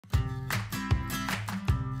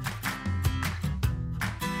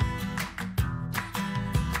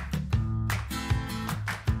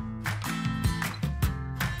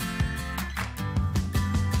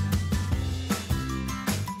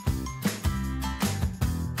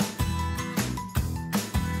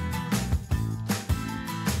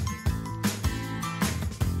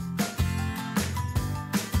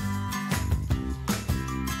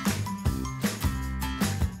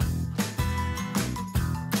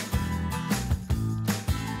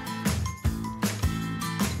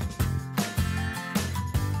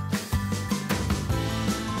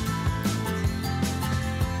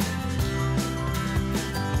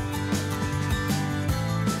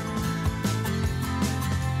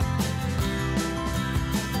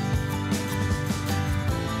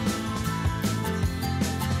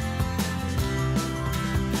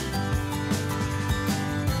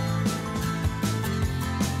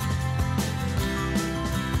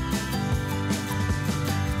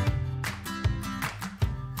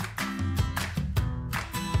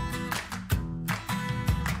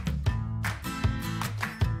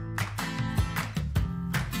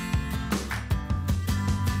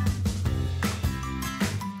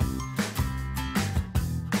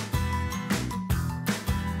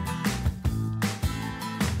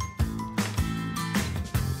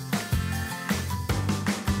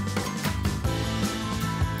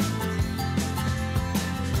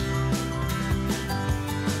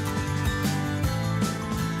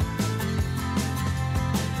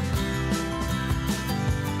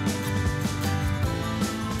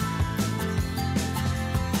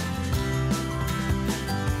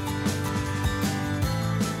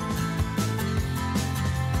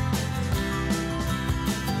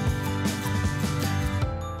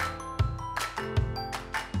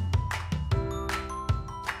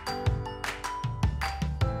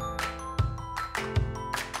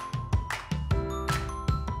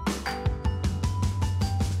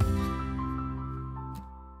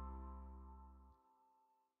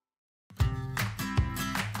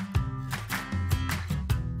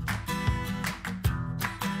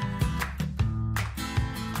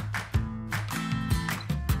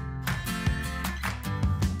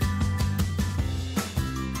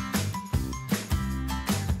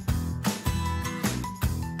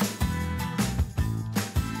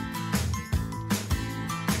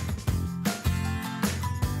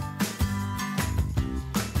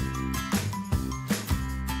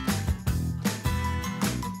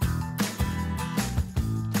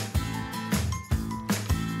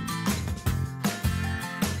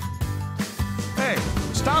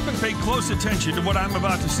Stop and pay close attention to what I'm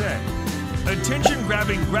about to say.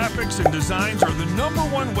 Attention-grabbing graphics and designs are the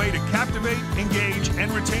 #1 way to captivate, engage,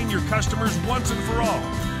 and retain your customers once and for all.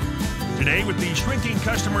 Today, with the shrinking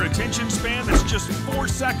customer attention span that's just 4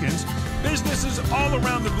 seconds, businesses all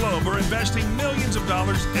around the globe are investing millions of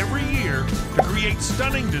dollars every year to create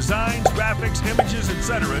stunning designs, graphics, images,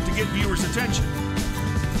 etc. to get viewers' attention.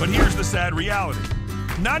 But here's the sad reality.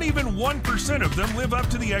 Not even 1% of them live up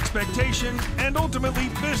to the expectation, and ultimately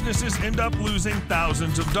businesses end up losing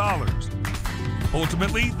thousands of dollars.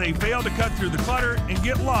 Ultimately, they fail to cut through the clutter and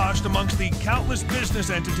get lost amongst the countless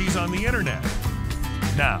business entities on the internet.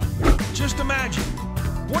 Now, just imagine,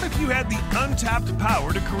 what if you had the untapped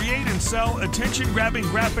power to create and sell attention-grabbing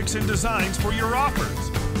graphics and designs for your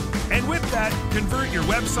offers? And with that, convert your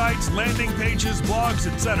websites, landing pages, blogs,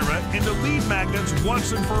 etc. into lead magnets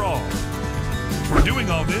once and for all. For doing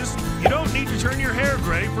all this, you don't need to turn your hair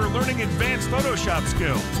gray for learning advanced Photoshop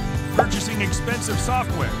skills, purchasing expensive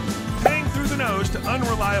software, paying through the nose to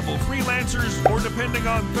unreliable freelancers, or depending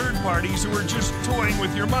on third parties who are just toying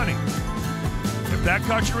with your money. If that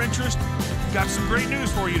caught your interest, I've got some great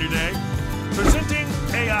news for you today. Presenting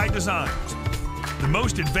AI Designs, the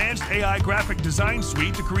most advanced AI graphic design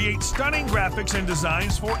suite to create stunning graphics and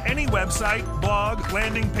designs for any website, blog,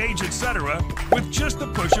 landing page, etc. with just the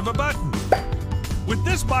push of a button. With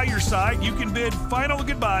this by your side, you can bid final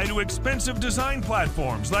goodbye to expensive design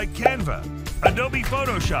platforms like Canva, Adobe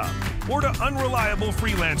Photoshop, or to unreliable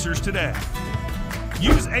freelancers today.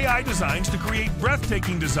 Use AI Designs to create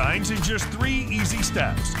breathtaking designs in just 3 easy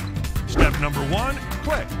steps. Step number 1,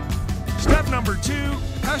 click. Step number 2,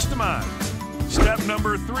 customize. Step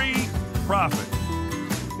number 3, profit.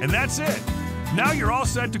 And that's it. Now you're all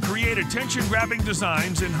set to create attention-grabbing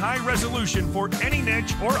designs in high resolution for any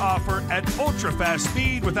niche or offer at ultra-fast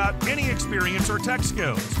speed without any experience or tech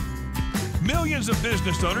skills. Millions of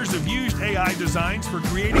business owners have used AI Designs for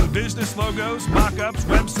creating business logos, mock-ups,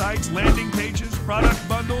 websites, landing pages, product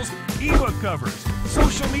bundles, ebook covers,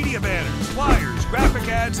 social media banners, flyers, graphic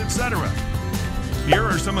ads, etc. Here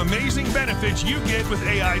are some amazing benefits you get with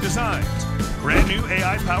AI Designs. Brand new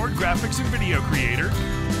AI-powered graphics and video creator.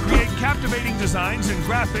 Create captivating designs and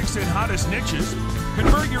graphics in hottest niches.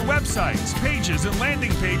 Convert your websites, pages, and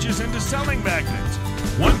landing pages into selling magnets.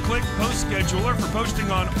 One-click post scheduler for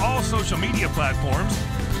posting on all social media platforms.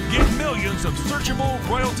 Get millions of searchable,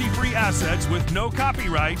 royalty-free assets with no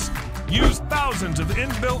copyrights. Use thousands of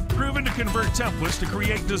inbuilt, proven-to-convert templates to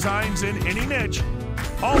create designs in any niche.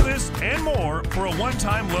 All this and more for a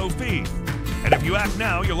one-time low fee. And if you act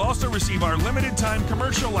now, you'll also receive our limited-time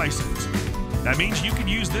commercial license. That means you can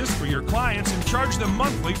use this for your clients and charge them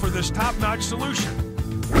monthly for this top-notch solution.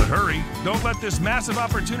 But hurry, don't let this massive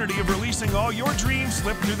opportunity of releasing all your dreams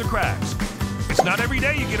slip through the cracks. It's not every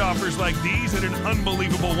day you get offers like these at an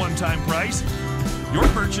unbelievable one-time price. Your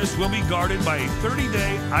purchase will be guarded by a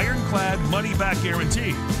 30-day ironclad money-back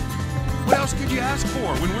guarantee. What else could you ask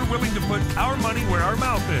for when we're willing to put our money where our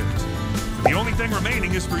mouth is? The only thing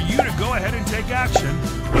remaining is for you to go ahead and take action.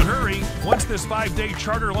 But hurry, once this 5-day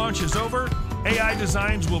charter launch is over, AI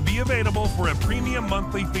Designs will be available for a premium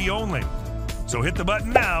monthly fee only. So hit the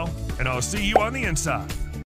button now, and I'll see you on the inside.